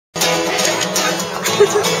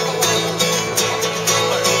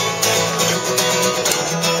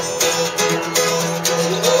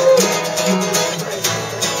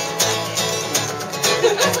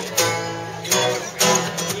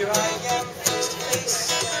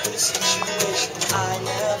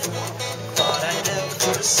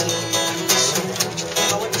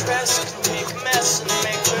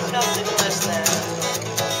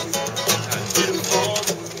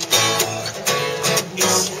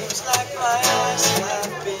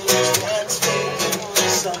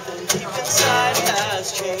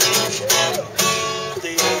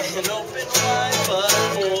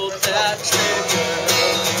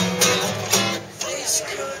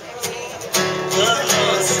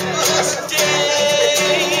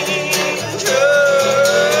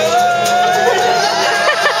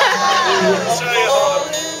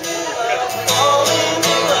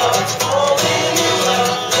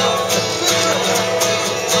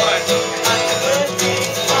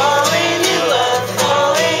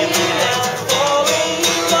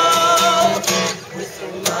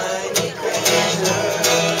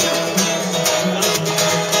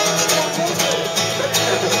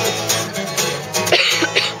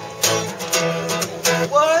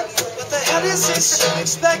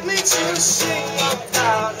Expect me to sing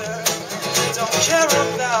about her, don't care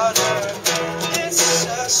about her. It's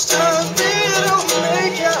just a little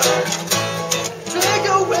makeup, drag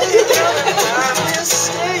away I'm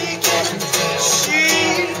mistaken.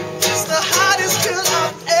 She is the hottest girl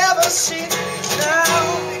I've ever seen.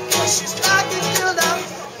 Now because she's like a girl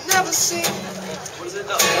I've never seen. What is it?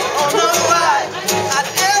 No, don't know why I'd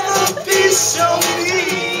ever be so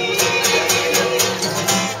mean.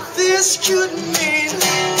 This could mean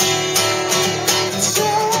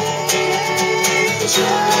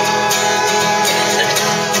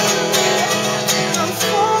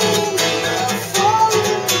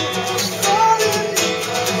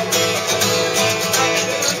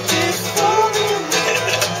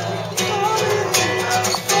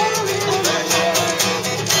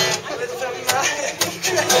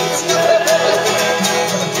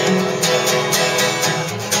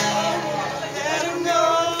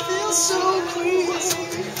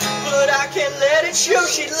show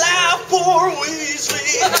she'd laugh for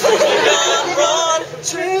Weasley. Run, run,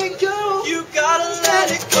 Draco, you gotta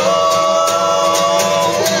let it go.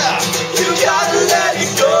 You gotta let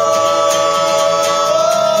it go.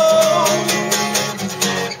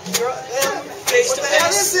 You're face to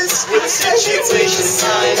face with a situation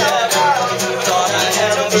I never thought I'd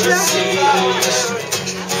ever see.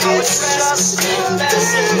 It's just a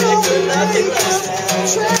mess and we could nothing less than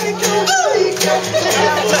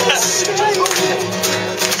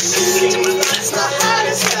it's the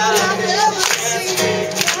hottest I've ever seen.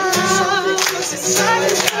 Because it's the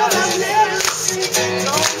hottest I've never seen.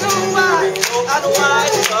 Don't know why, I know why,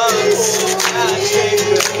 but I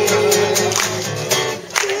can't